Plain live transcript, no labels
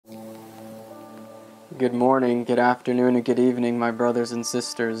Good morning, good afternoon, and good evening, my brothers and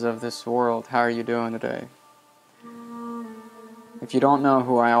sisters of this world. How are you doing today? If you don't know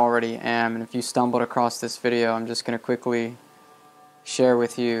who I already am, and if you stumbled across this video, I'm just going to quickly share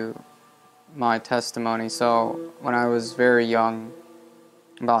with you my testimony. So, when I was very young,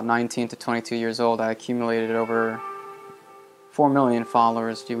 about 19 to 22 years old, I accumulated over 4 million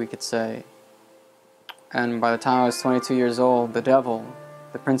followers, we could say. And by the time I was 22 years old, the devil,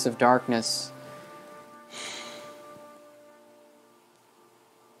 the Prince of Darkness,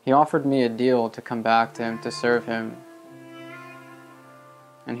 he offered me a deal to come back to him, to serve him.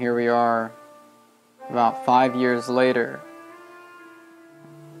 And here we are, about 5 years later.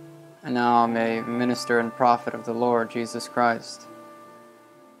 And now I'm a minister and prophet of the Lord Jesus Christ.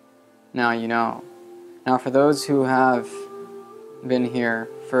 Now you know. Now for those who have been here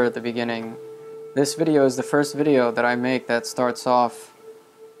for the beginning, this video is the first video that I make that starts off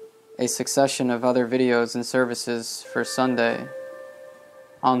a succession of other videos and services for Sunday.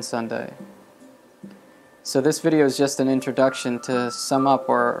 On Sunday. So this video is just an introduction to sum up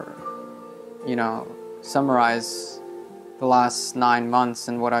or, summarize the last 9 months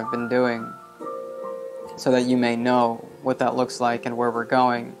and what I've been doing so that you may know what that looks like and where we're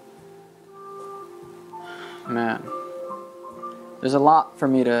going. Man, there's a lot for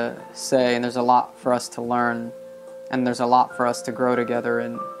me to say, and there's a lot for us to learn, and there's a lot for us to grow together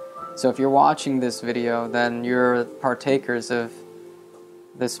in. So if you're watching this video, then you're partakers of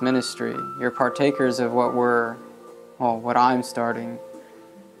this ministry. You're partakers of what I'm starting.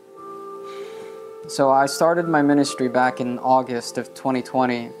 So I started my ministry back in August of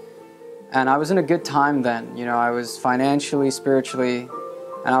 2020, and I was in a good time then. I was financially, spiritually,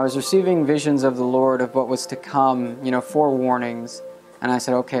 and I was receiving visions of the Lord of what was to come, forewarnings, and I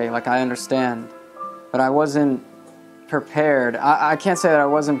said, okay, I understand, but I wasn't prepared. I can't say that I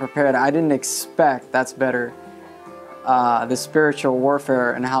wasn't prepared. I didn't expect, that's better, the spiritual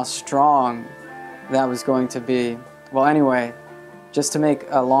warfare and how strong that was going to be. Well, anyway, just to make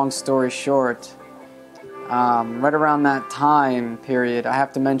a long story short, right around that time period, I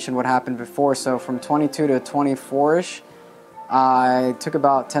have to mention what happened before. So from 22 to 24-ish, I took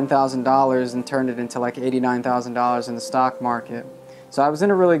about $10,000 and turned it into like $89,000 in the stock market. So I was in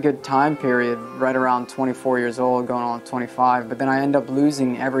a really good time period, right around 24 years old, going on 25, but then I ended up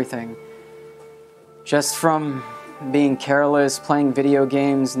losing everything. Just from being careless, playing video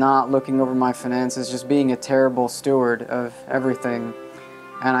games, not looking over my finances, just being a terrible steward of everything.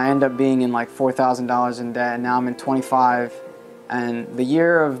 And I ended up being in like $4,000 in debt, and now I'm in 25. And the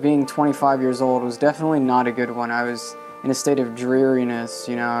year of being 25 years old was definitely not a good one. I was in a state of dreariness,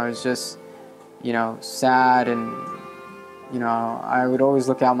 I was just, sad, and, I would always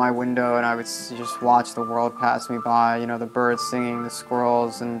look out my window and I would just watch the world pass me by, the birds singing, the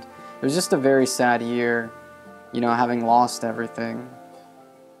squirrels, and it was just a very sad year. Having lost everything.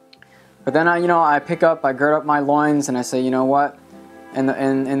 But then I gird up my loins and I say, you know what? In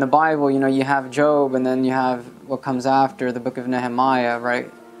the Bible, you have Job, and then you have what comes after, the book of Nehemiah, right?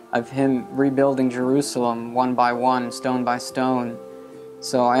 Of him rebuilding Jerusalem one by one, stone by stone.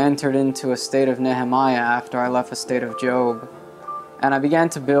 So I entered into a state of Nehemiah after I left a state of Job. And I began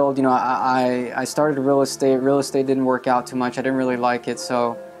to build, I started real estate. Real estate didn't work out too much. I didn't really like it,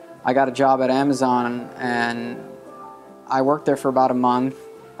 so I got a job at Amazon, and I worked there for about a month.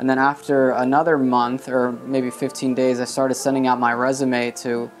 And then after another month, or maybe 15 days, I started sending out my resume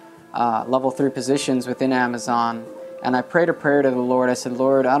to level 3 positions within Amazon. And I prayed a prayer to the Lord. I said,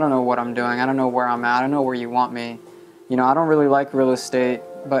 Lord, I don't know what I'm doing. I don't know where I'm at. I don't know where you want me. I don't really like real estate.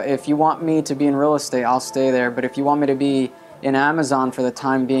 But if you want me to be in real estate, I'll stay there. But if you want me to be in Amazon for the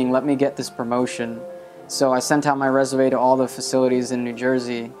time being, let me get this promotion. So I sent out my resume to all the facilities in New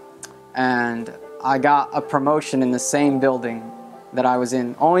Jersey. And I got a promotion in the same building that I was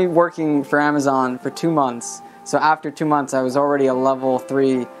in, only working for Amazon for 2 months. So after 2 months, I was already a level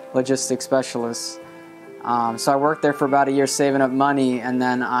 3 logistics specialist. So I worked there for about a year saving up money, and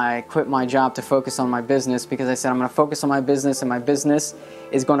then I quit my job to focus on my business, because I said I'm going to focus on my business, and my business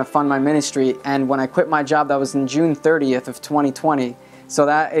is going to fund my ministry. And when I quit my job, that was in June 30th of 2020. So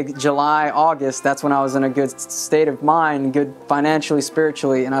that July, August, that's when I was in a good state of mind, good financially,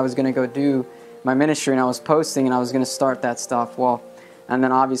 spiritually, and I was going to go do my ministry, and I was posting, and I was going to start that stuff. Well, and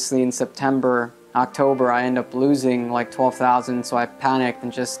then obviously in September, October, I ended up losing like $12,000, so I panicked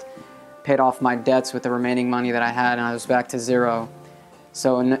and just paid off my debts with the remaining money that I had, and I was back to zero.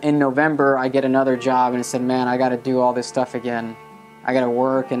 So in November, I get another job, and I said, man, I got to do all this stuff again. I got to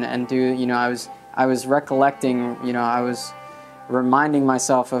work and do, I was recollecting, I was reminding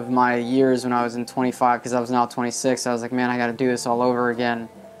myself of my years when I was in 25, because I was now 26. I was like, man, I got to do this all over again.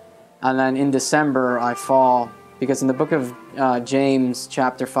 And then in December, I fall, because in the book of James,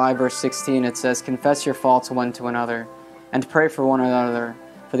 chapter 5, verse 16, it says, "Confess your faults one to another, and pray for one another,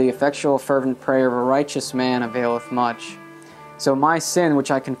 for the effectual fervent prayer of a righteous man availeth much." So my sin,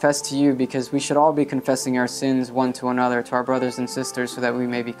 which I confess to you, because we should all be confessing our sins one to another, to our brothers and sisters, so that we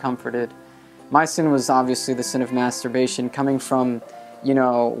may be comforted. My sin was obviously the sin of masturbation, coming from,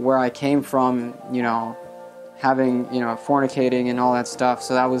 where I came from, having, fornicating and all that stuff.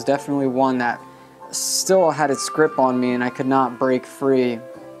 So that was definitely one that still had its grip on me, and I could not break free.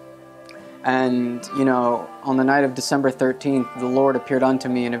 And, on the night of December 13th, the Lord appeared unto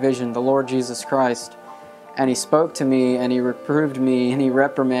me in a vision, the Lord Jesus Christ. And He spoke to me, and He reproved me, and He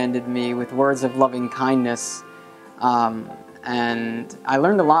reprimanded me with words of loving kindness. And I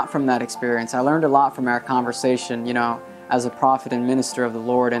learned a lot from that experience. I learned a lot from our conversation, as a prophet and minister of the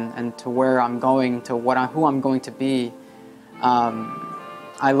Lord, and to where I'm going, to who I'm going to be.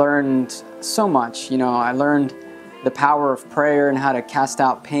 I learned so much. I learned the power of prayer and how to cast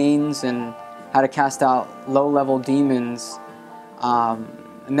out pains and how to cast out low-level demons.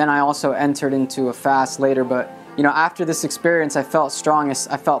 And then I also entered into a fast later, but after this experience, I felt strong,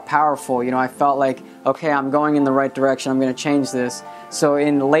 I felt powerful, I felt like, okay, I'm going in the right direction, I'm going to change this. So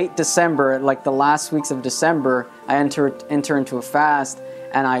in late December, like the last weeks of December, I enter into a fast,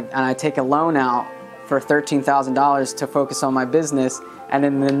 and I take a loan out for $13,000 to focus on my business, and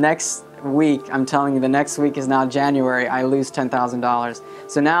in the next week, I'm telling you, the next week is now January, I lose $10,000.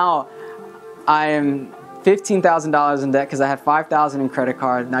 So now I am $15,000 in debt because I had $5,000 in credit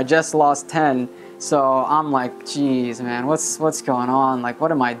card, and I just lost 10. So I'm like, geez, man, what's going on? Like,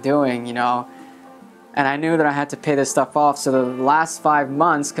 what am I doing, And I knew that I had to pay this stuff off. So the last 5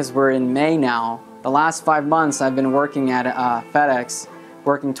 months, because we're in May now, the last 5 months I've been working at FedEx,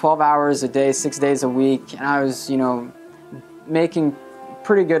 working 12 hours a day, 6 days a week, and I was, making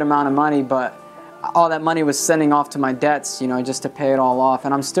pretty good amount of money, but all that money was sending off to my debts, just to pay it all off.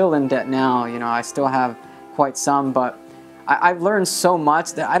 And I'm still in debt now, I still have quite some, but I've learned so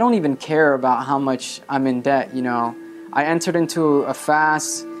much that I don't even care about how much I'm in debt, I entered into a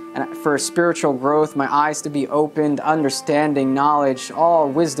fast and for spiritual growth, my eyes to be opened, understanding, knowledge, all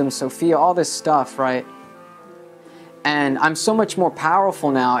wisdom, Sophia, all this stuff, right? And I'm so much more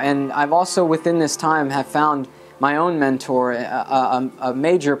powerful now. And I've also, within this time, have found my own mentor, a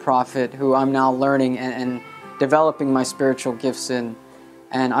major prophet who I'm now learning and developing my spiritual gifts in.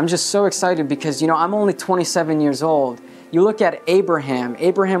 And I'm just so excited because, I'm only 27 years old. You look at Abraham.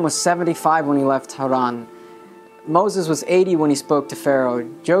 Abraham was 75 when he left Haran. Moses was 80 when he spoke to Pharaoh.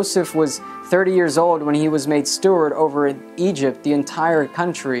 Joseph was 30 years old when he was made steward over Egypt, the entire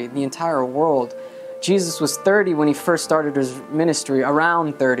country, the entire world. Jesus was 30 when he first started his ministry,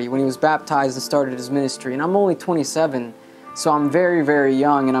 around 30 when he was baptized and started his ministry. And I'm only 27, so I'm very, very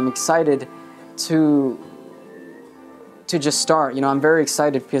young, and I'm excited to just start. I'm very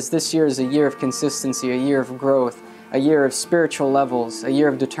excited because this year is a year of consistency, a year of growth, a year of spiritual levels, a year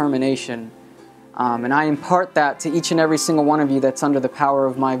of determination. And I impart that to each and every single one of you that's under the power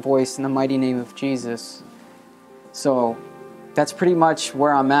of my voice in the mighty name of Jesus. So that's pretty much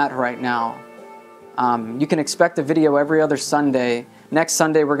where I'm at right now. You can expect a video every other Sunday. Next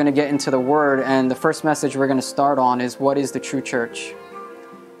Sunday we're going to get into the Word, and the first message we're going to start on is what is the true church?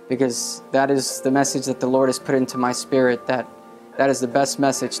 Because that is the message that the Lord has put into my spirit, that is the best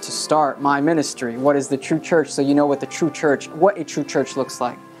message to start my ministry. What is the true church? So you know what a true church looks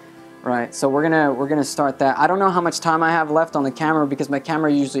like. Right, so we're gonna start that. I don't know how much time I have left on the camera because my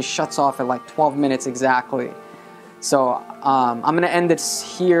camera usually shuts off at like 12 minutes exactly. So I'm gonna end it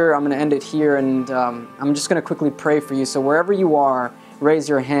here. And I'm just gonna quickly pray for you. So wherever you are, raise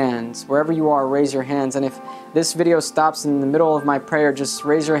your hands. Wherever you are, raise your hands. And if this video stops in the middle of my prayer, just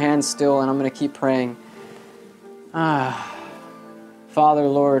raise your hands still, and I'm gonna keep praying. Father,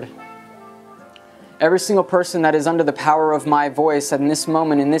 Lord, every single person that is under the power of my voice in this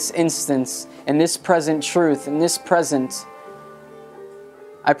moment, in this instance, in this present truth, in this present,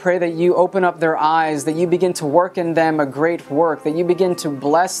 I pray that you open up their eyes, that you begin to work in them a great work, that you begin to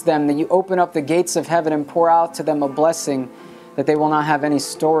bless them, that you open up the gates of heaven and pour out to them a blessing, that they will not have any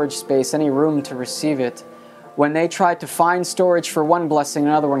storage space, any room to receive it. When they try to find storage for one blessing,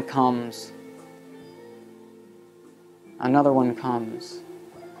 another one comes. Another one comes.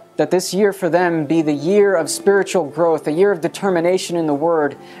 That this year for them be the year of spiritual growth, a year of determination in the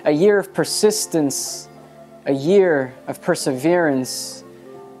Word, a year of persistence, a year of perseverance,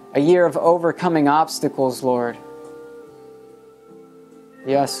 a year of overcoming obstacles, Lord.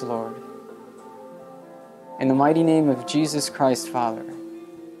 Yes, Lord. In the mighty name of Jesus Christ, Father,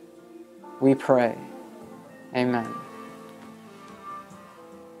 we pray. Amen.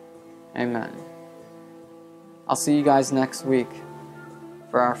 Amen. I'll see you guys next week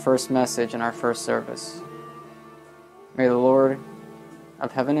for our first message and our first service. May the Lord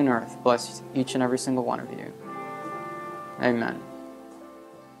of heaven and earth bless each and every single one of you. Amen.